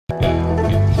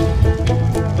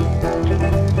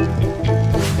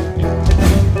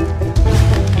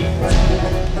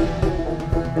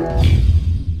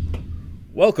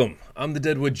Welcome, I'm the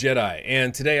Deadwood Jedi,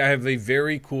 and today I have a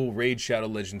very cool Raid Shadow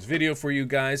Legends video for you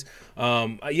guys.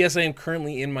 Yes, I am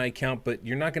currently in my account, but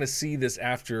you're not going to see this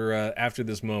after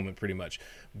this moment, pretty much.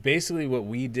 Basically, what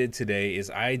we did today is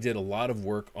I did a lot of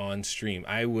work on stream.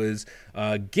 I was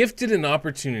gifted an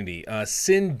opportunity.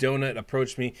 Sin Donut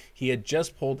approached me. He had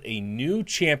just pulled a new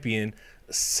champion,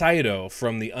 Saito,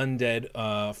 from the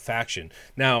Undead faction.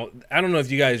 Now, I don't know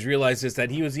if you guys realize this, that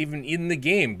he was even in the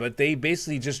game, but they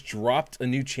basically just dropped a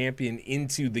new champion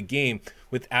into the game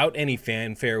without any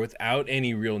fanfare, without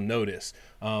any real notice.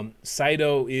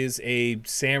 Saito is a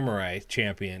samurai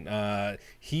champion.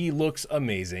 He looks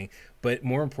amazing, but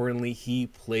more importantly, he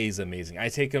plays amazing. I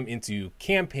take him into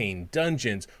campaign,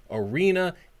 dungeons,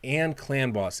 arena, and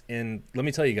clan boss, and let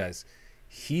me tell you guys,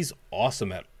 he's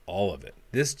awesome at all of it.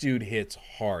 This dude hits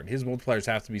hard. His multipliers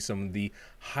have to be some of the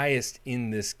highest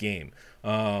in this game.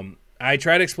 I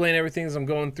try to explain everything as I'm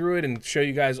going through it and show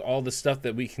you guys all the stuff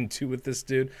that we can do with this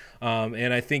dude,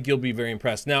 and I think you'll be very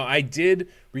impressed. Now, I did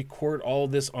record all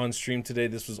of this on stream today.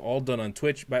 This was all done on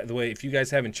Twitch. By the way, if you guys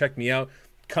haven't checked me out,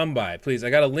 come by, please. I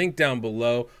got a link down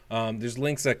below. There's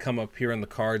links that come up here on the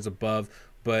cards above.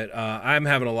 But I'm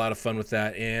having a lot of fun with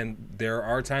that, and there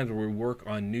are times where we work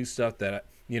on new stuff that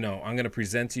I'm going to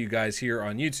present to you guys here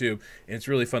on YouTube, and it's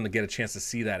really fun to get a chance to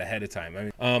see that ahead of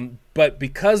time. But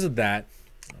because of that,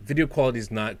 video quality is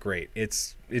not great. It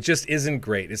just isn't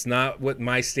great. It's not what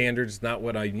my standards, not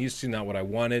what I'm used to, not what I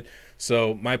wanted.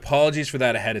 So my apologies for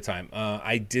that ahead of time.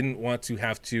 I didn't want to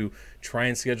have to try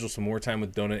and schedule some more time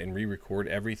with Donut and re-record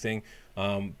everything,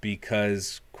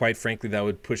 because quite frankly that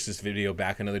would push this video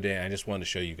back another day. I just wanted to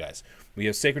show you guys. We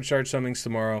have Sacred Shard summonings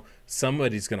tomorrow.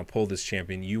 Somebody's going to pull this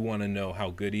champion. You want to know how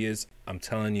good he is? I'm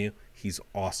telling you, he's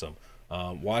awesome.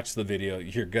 Watch the video.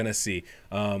 You're going to see.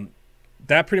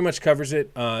 That pretty much covers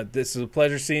it. This is a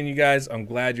pleasure seeing you guys. I'm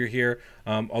glad you're here.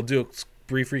 I'll do a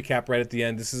brief recap right at the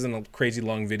end. This isn't a crazy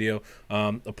long video.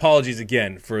 Apologies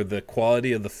again for the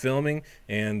quality of the filming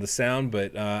and the sound,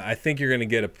 but I think you're going to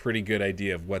get a pretty good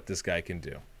idea of what this guy can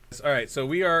do. All right, so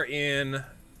we are in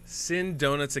Sin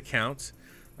Donut's account.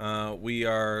 We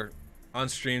are on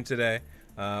stream today.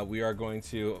 We are going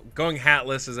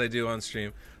hatless as I do on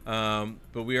stream,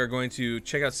 but we are going to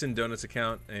check out Sin Donut's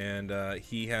account, and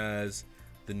he has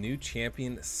the new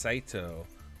champion Saito.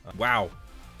 Wow.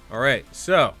 All right,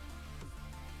 so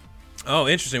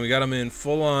interesting. We got him in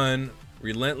full-on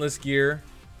relentless gear.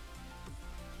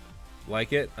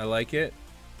 Like it. I like it.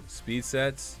 Speed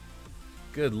sets.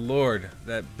 Good lord,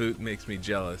 that boot makes me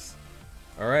jealous.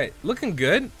 All right, looking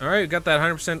good. All right, got that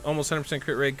 100%, almost 100%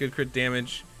 crit rate, good crit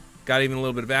damage. Got even a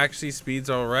little bit of accuracy. Speed's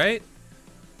all right.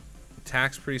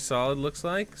 Attack's pretty solid, looks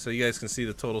like. So you guys can see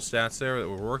the total stats there that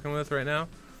we're working with right now.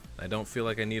 I don't feel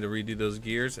like I need to redo those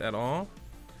gears at all.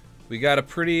 We got a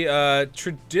pretty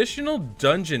traditional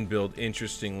dungeon build,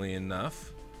 interestingly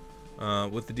enough,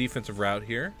 with the defensive route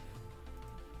here,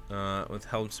 with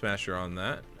Helm Smasher on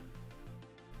that.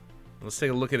 Let's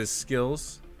take a look at his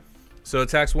skills. So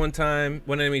attacks one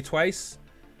enemy twice,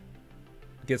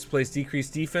 gets placed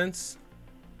decreased defense,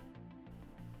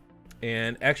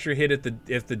 and extra hit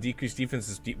if the decreased defense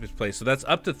is placed. So that's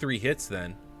up to 3 hits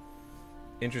then.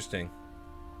 Interesting.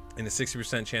 And a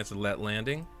 60% chance of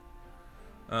landing.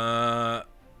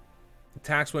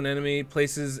 Attacks one enemy,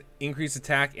 places increased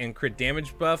attack and crit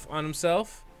damage buff on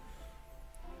himself.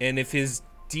 And if his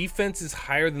defense is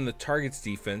higher than the target's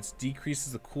defense,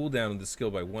 decreases the cooldown of the skill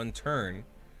by 1 turn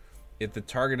if the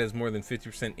target has more than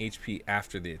 50% HP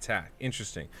after the attack.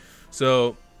 Interesting.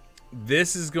 So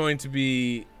this is going to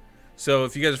be, so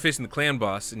if you guys are facing the clan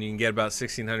boss and you can get about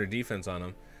 1600 defense on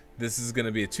him, this is going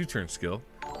to be a 2-turn skill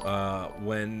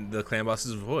when the clan boss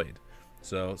is void.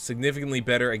 So significantly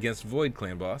better against void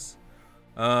clan boss.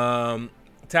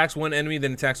 Attacks one enemy,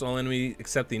 then attacks all enemies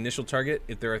except the initial target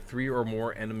if there are 3 or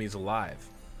more enemies alive.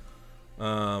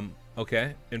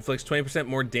 Okay. Inflicts 20%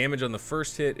 more damage on the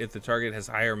first hit if the target has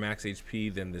higher max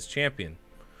HP than this champion.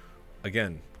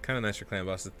 Again, kind of nice for clan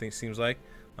bosses, seems like.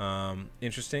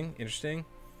 Interesting.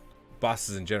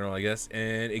 Bosses in general, I guess.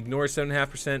 And ignores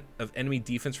 7.5% of enemy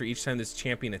defense for each time this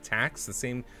champion attacks the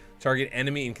same target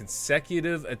enemy in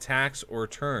consecutive attacks or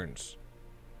turns.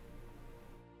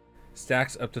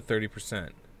 Stacks up to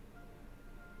 30%.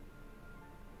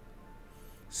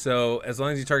 So as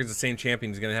long as he targets the same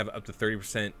champion, he's going to have up to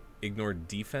 30% ignored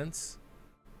defense.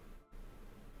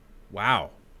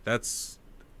 Wow, that's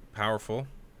powerful.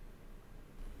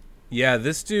 Yeah,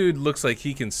 this dude looks like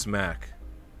he can smack.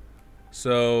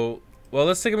 So, well,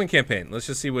 let's take him in campaign. Let's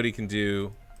just see what he can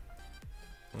do.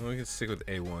 Well, we can stick with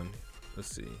A1.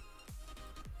 Let's see.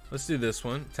 Let's do this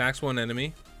one. Attacks one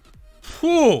enemy.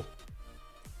 Whew!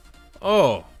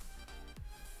 Oh.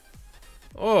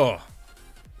 Oh,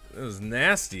 that was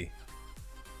nasty.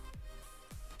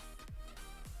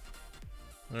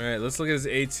 All right, let's look at his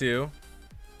A2.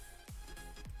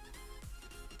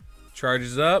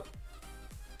 Charges up.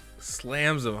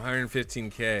 Slams him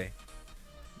 115k.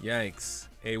 Yikes.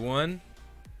 A1.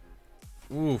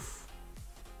 Oof.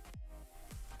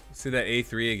 Let's see that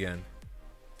A3 again.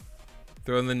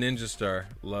 Throw in the ninja star.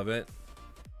 Love it.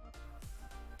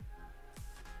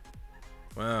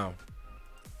 Wow.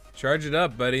 Charge it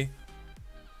up, buddy.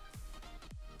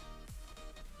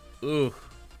 Ooh.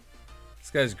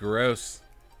 This guy's gross.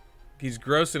 He's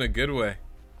gross in a good way.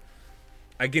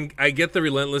 I get the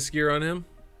relentless gear on him.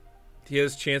 He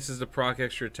has chances to proc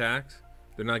extra attacks.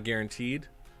 They're not guaranteed.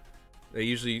 That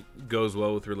usually goes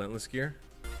well with relentless gear.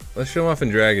 Let's show him off in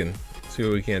dragon. See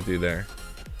what we can't do there.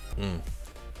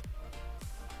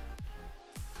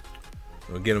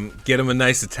 We'll get him a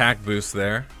nice attack boost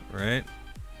there, right?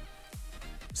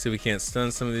 See if we can't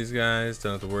stun some of these guys.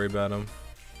 Don't have to worry about them.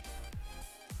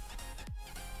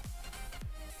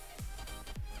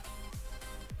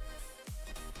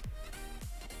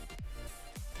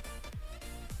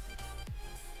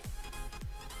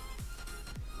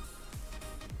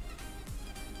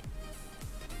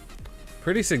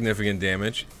 Pretty significant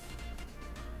damage.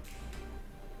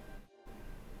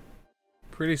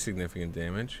 Pretty significant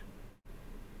damage.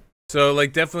 So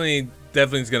like definitely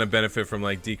is gonna benefit from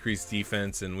like decreased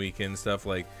defense and weaken stuff.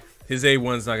 Like his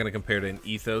A1's not gonna compare to an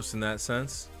ethos in that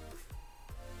sense.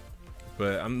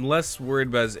 But I'm less worried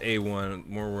about his A1,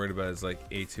 more worried about his like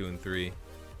A2 and 3.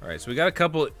 Alright, so we got a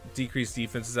couple decreased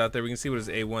defenses out there. We can see what his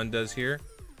A1 does here.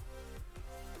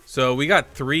 So we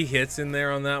got 3 hits in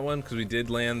there on that one because we did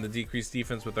land the decreased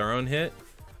defense with our own hit.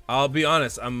 I'll be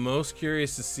honest, I'm most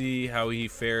curious to see how he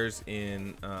fares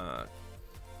in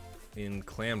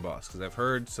Clan Boss because I've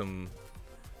heard some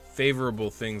favorable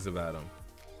things about him.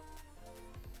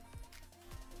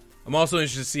 I'm also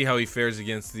interested to see how he fares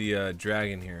against the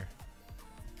dragon here.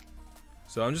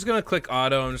 So I'm just gonna click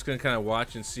auto. I'm just gonna kind of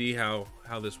watch and see how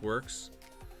this works.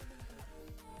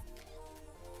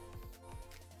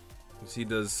 He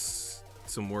does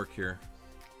some work here.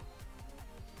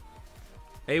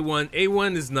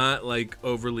 A1 is not like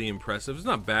overly impressive. It's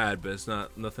not bad, but it's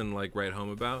not nothing like write home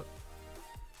about.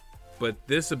 But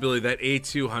this ability, that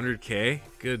A2 100k,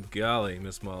 good golly,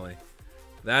 Miss Molly,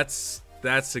 that's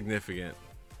significant.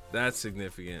 That's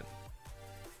significant.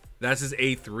 That's his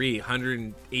A3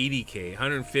 180k,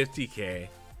 150k.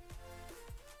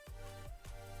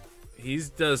 He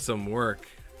does some work.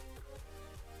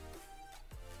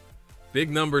 Big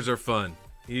numbers are fun.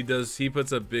 He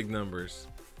puts up big numbers.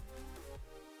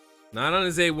 Not on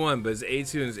his A1, but his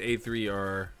A2 and his A3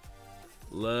 are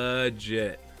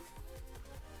legit.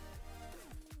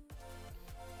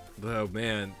 Oh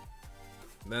man,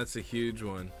 that's a huge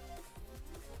one.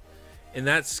 And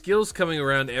that skill's coming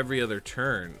around every other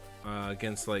turn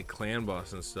against like Clan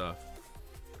Boss and stuff.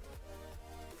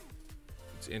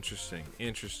 It's interesting.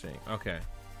 Interesting. Okay.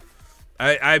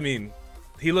 I mean,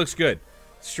 he looks good.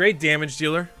 Straight damage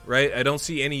dealer, right? I don't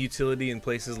see any utility in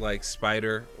places like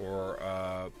Spider or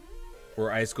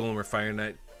Ice Golem or Fire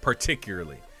Knight,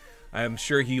 particularly. I'm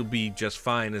sure he'll be just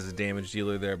fine as a damage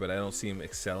dealer there, but I don't see him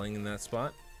excelling in that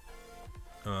spot.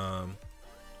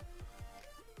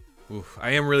 Oof, I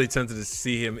am really tempted to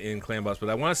see him in Clan Boss, but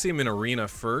I want to see him in Arena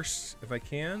first, if I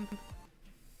can.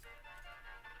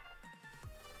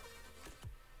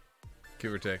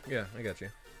 Give or take. Yeah, I got you.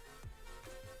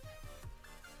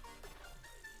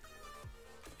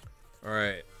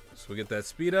 Alright, so we get that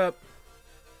speed up.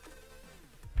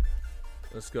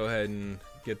 Let's go ahead and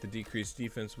get the decreased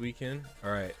defense weaken.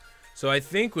 Alright, so I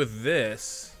think with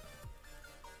this...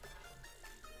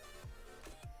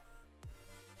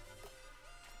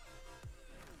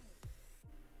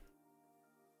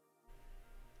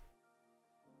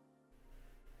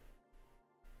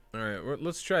 Alright,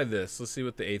 let's try this. Let's see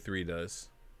what the A3 does.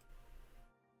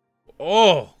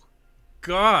 Oh!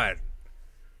 God!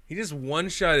 He just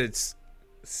one-shotted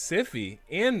Siffy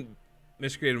and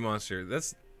Miscreated Monster.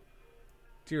 That's...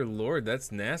 Dear Lord,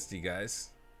 that's nasty,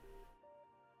 guys.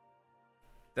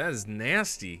 That is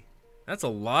nasty. That's a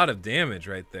lot of damage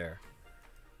right there.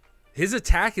 His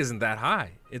attack isn't that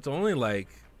high. It's only like,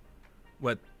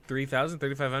 what, 3,000,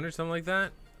 3,500, something like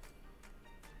that?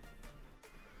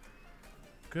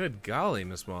 Good golly,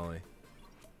 Miss Molly.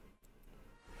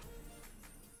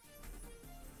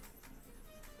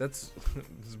 That's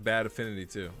bad affinity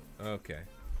too. Okay.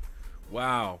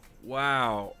 Wow.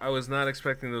 Wow. I was not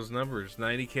expecting those numbers.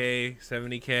 90k,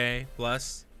 70k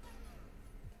plus.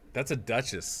 That's a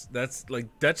Duchess. That's like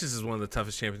Duchess is one of the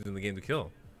toughest champions in the game to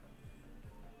kill.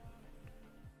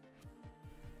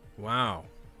 Wow.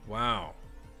 Wow.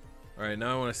 All right,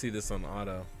 now I want to see this on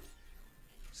auto.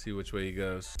 See which way he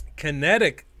goes.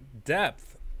 Kinetic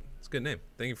Depth. It's a good name.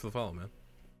 Thank you for the follow, man.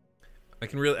 I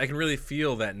can really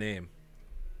feel that name.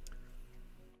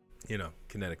 You know,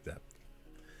 Kinetic Depth.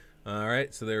 All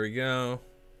right, so there we go.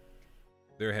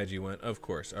 There Hedgie went, of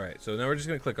course. All right, so now we're just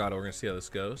gonna click auto. We're gonna see how this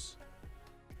goes.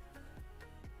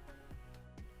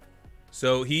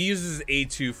 So he uses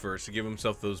A2 first to give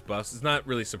himself those buffs. It's not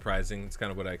really surprising. It's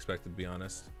kind of what I expected, to be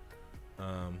honest.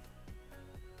 Now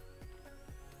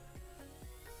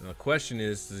the question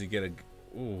is, does he get a...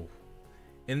 Ooh.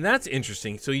 And that's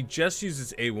interesting. So he just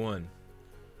uses A1.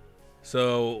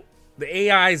 So the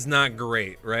AI is not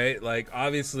great, right? Like,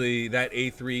 obviously, that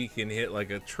A3 can hit like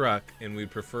a truck, and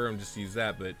we'd prefer him just to use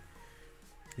that, but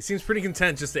he seems pretty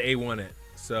content just to A1 it.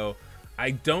 So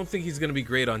I don't think he's going to be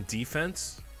great on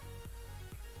defense.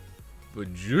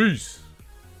 But jeez.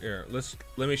 Here,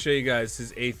 let me show you guys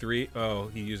his A3. Oh,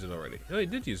 he used it already. Oh, he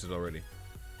did use it already.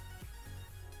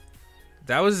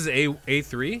 That was his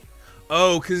A3?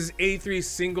 Oh, because his A3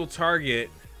 single target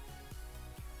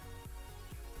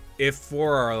if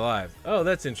 4 are alive. Oh,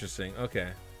 that's interesting. Okay.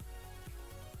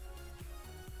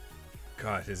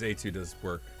 God, his A2 does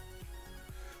work.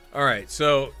 Alright,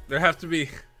 so there have to be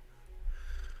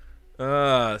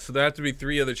there have to be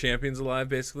 3 other champions alive,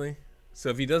 basically. So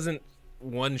if he doesn't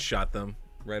one-shot them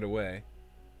right away.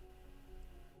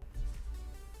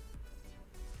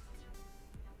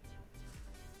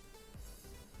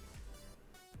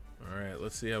 Alright,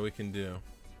 let's see how we can do.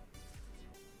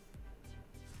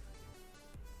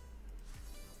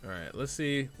 Alright, let's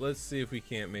see if we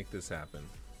can't make this happen.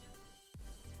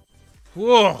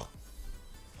 Whoa!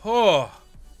 Oh!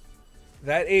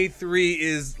 That A3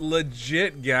 is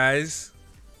legit, guys.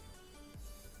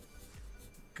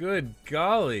 Good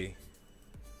golly.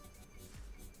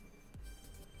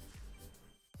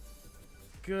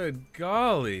 Good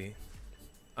golly.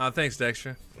 Thanks,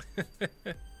 Dexter.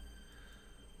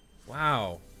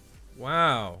 Wow.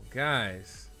 Wow,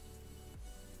 guys.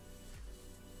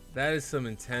 That is some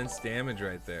intense damage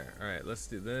right there. Alright, let's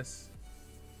do this.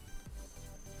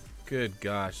 Good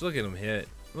gosh, look at him hit.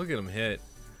 Look at him hit.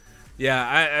 Yeah,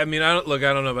 I mean, I don't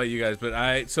know about you guys,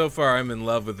 but so far I'm in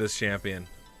love with this champion.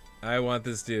 I want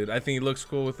this dude. I think he looks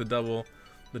cool with the double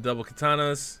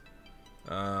katanas.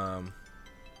 I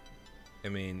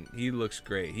mean, he looks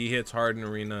great. He hits hard in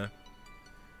arena.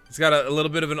 It's got a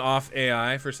little bit of an off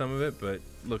AI for some of it, but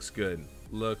looks good.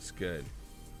 Looks good.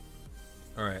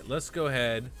 All right, let's go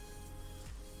ahead.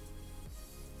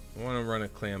 I want to run a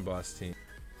clan boss team.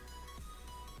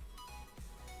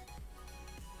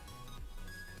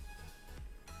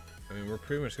 I mean, we're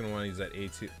pretty much going to want to use that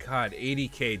A2. God,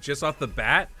 80k just off the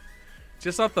bat?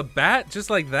 Just off the bat? Just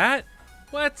like that?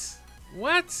 What?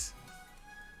 What?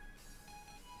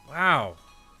 Wow.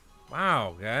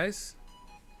 Wow, guys.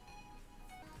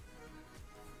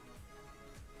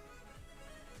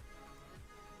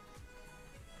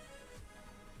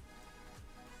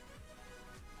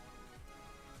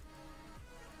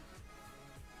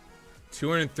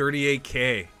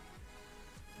 $238k.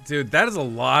 Dude, that is a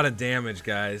lot of damage,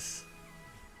 guys.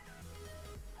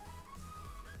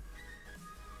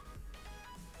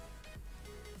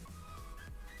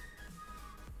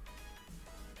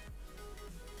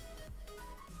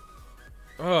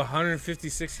 Oh,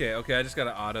 156k. Okay, I just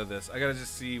gotta auto this. I gotta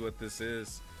just see what this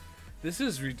is. This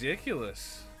is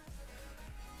ridiculous.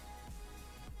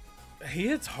 He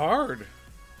hits hard.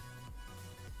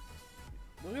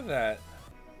 Look at that.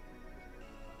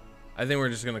 I think we're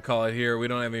just gonna call it here. We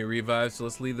don't have any revives, so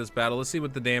let's leave this battle. Let's see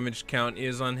what the damage count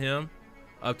is on him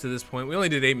up to this point. We only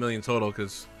did 8 million total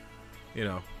because, you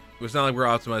know, it's not like we're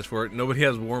optimized for it. Nobody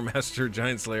has War Master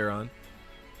Giant Slayer on.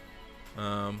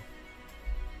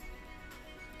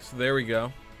 So there we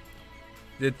go.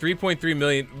 Did 3.3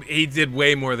 million. He did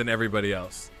way more than everybody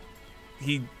else.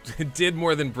 He did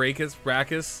more than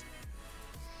Brachus.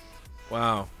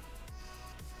 Wow.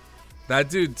 That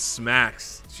dude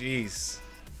smacks. Jeez.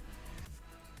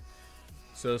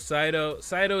 So Saito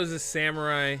is a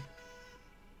samurai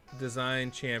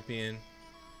design champion.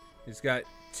 He's got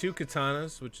 2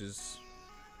 katanas, which is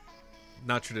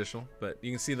not traditional, but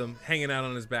you can see them hanging out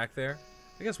on his back there.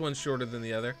 I guess one's shorter than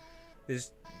the other. They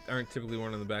just aren't typically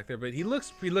worn on the back there, but he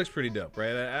looks pretty dope,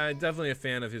 right? I'm definitely a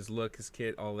fan of his look, his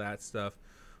kit, all that stuff.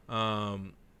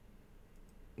 The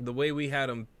way we had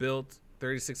him built,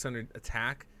 3600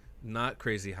 attack, not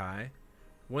crazy high.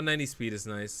 190 speed is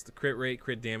nice. The crit rate,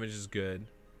 crit damage is good.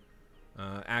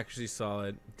 Accuracy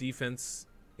solid. Defense,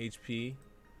 HP.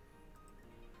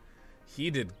 He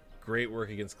did great work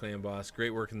against Clan Boss.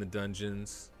 Great work in the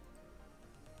dungeons.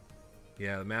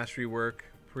 Yeah, the mastery work,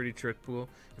 Pretty trick pool.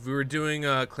 If we were doing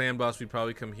Clan Boss, we'd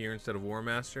probably come here instead of War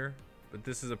Master. But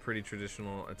this is a pretty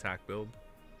traditional attack build.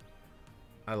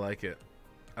 I like it.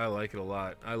 I like it a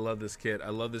lot. I love this kit. I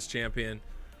love this champion.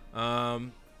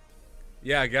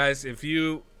 Yeah, guys, if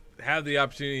you have the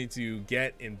opportunity to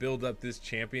get and build up this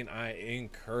champion, I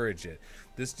encourage it.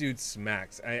 This dude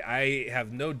smacks. I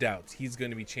have no doubts he's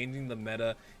going to be changing the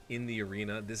meta in the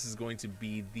arena. This is going to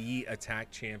be the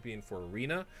attack champion for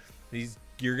arena.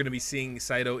 You're going to be seeing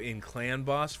Saito in Clan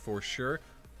Boss for sure,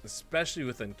 especially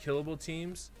with unkillable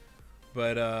teams.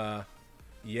 But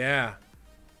yeah,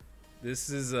 this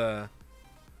is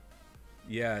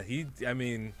yeah, I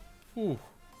mean, whew.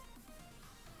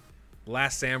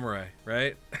 Last Samurai,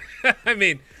 right? I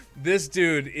mean, this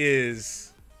dude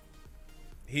he's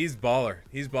baller.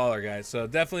 He's baller, guys. So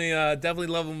definitely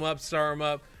level him up, star him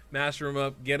up, master him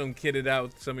up, get him kitted out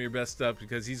with some of your best stuff,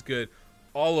 because he's good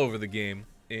all over the game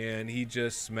and he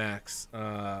just smacks.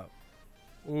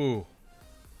 Ooh.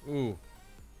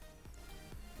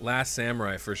 Last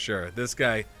Samurai for sure. This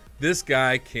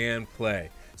guy can play.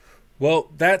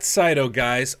 Well, that's Saito,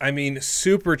 guys. I mean,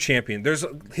 super champion.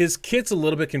 His kit's a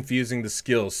little bit confusing, the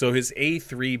skills. So his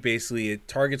A3, basically, it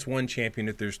targets one champion.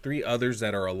 If there's 3 others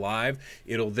that are alive,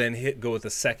 it'll then go with a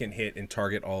second hit and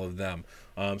target all of them.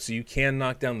 So you can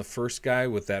knock down the first guy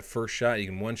with that first shot. You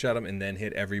can one-shot him and then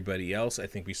hit everybody else. I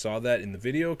think we saw that in the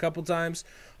video a couple times.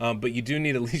 But you do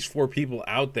need at least 4 people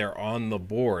out there on the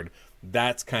board.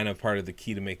 That's kind of part of the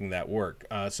key to making that work.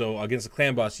 So against the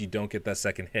Clan Boss, you don't get that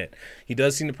second hit. He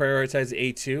does seem to prioritize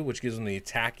the A2, which gives him the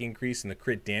attack increase and the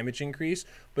crit damage increase,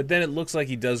 but then it looks like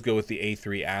he does go with the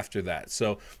A3 after that.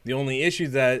 So the only issue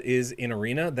that is in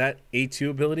Arena, that A2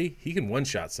 ability, he can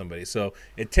one-shot somebody. So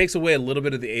it takes away a little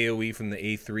bit of the AoE from the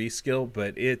A3 skill,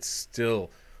 but it's still,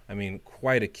 I mean,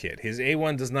 quite a kit. His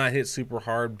A1 does not hit super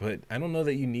hard, but I don't know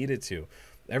that you need it to.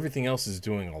 Everything else is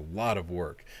doing a lot of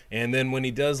work. And then when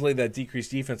he does lay that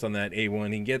decreased defense on that A1,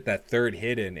 he can get that third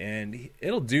hit in, and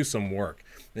it'll do some work.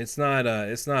 It's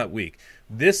not weak.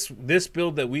 This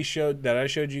build that I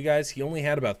showed you guys, he only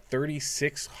had about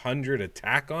 3,600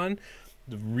 attack on.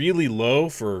 Really low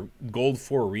for gold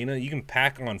 4 arena. You can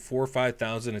pack on 4,000 or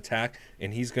 5,000 attack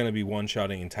and he's going to be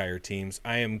one-shotting entire teams.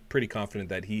 I am pretty confident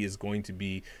that he is going to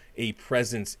be a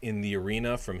presence in the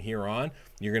arena from here on.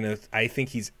 I think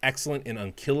he's excellent in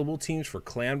unkillable teams for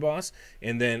Clan Boss,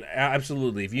 and then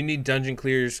absolutely if you need dungeon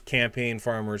clears, campaign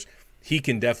farmers, he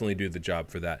can definitely do the job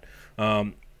for that.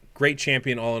 Great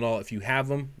champion all in all. If you have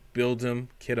him, build him,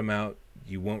 kit him out.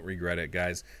 You won't regret it,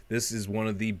 guys. This is one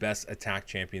of the best attack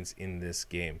champions in this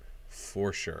game,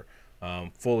 for sure.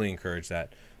 Fully encourage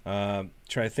that.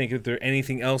 Try to think if there's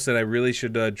anything else that I really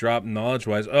should drop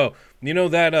knowledge-wise. Oh, you know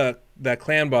that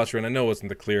Clan Boss run, I know it wasn't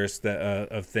the clearest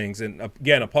of things. And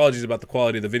again, apologies about the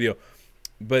quality of the video.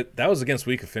 But that was against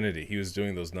weak affinity. He was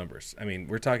doing those numbers. I mean,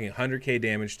 we're talking 100k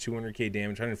damage, 200k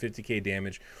damage, 150k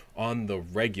damage on the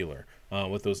regular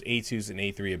with those A2s and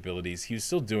A3 abilities. He was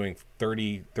still doing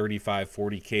 30, 35,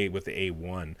 40k with the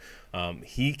A1.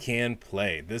 He can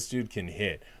play. This dude can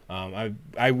hit.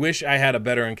 I wish I had a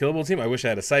better unkillable team. I wish I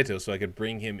had a Saito so I could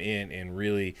bring him in and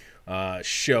really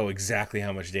show exactly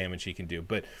how much damage he can do.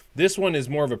 But this one is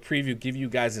more of a preview, give you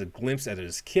guys a glimpse at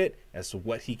his kit as to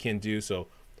what he can do. So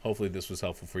hopefully this was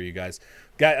helpful for you guys.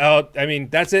 I mean,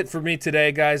 that's it for me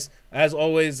today, guys. As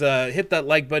always, hit that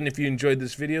like button if you enjoyed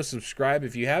this video. Subscribe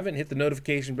if you haven't. Hit the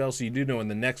notification bell so you do know when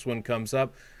the next one comes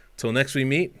up. Till next we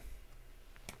meet,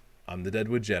 I'm the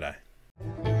Deadwood Jedi.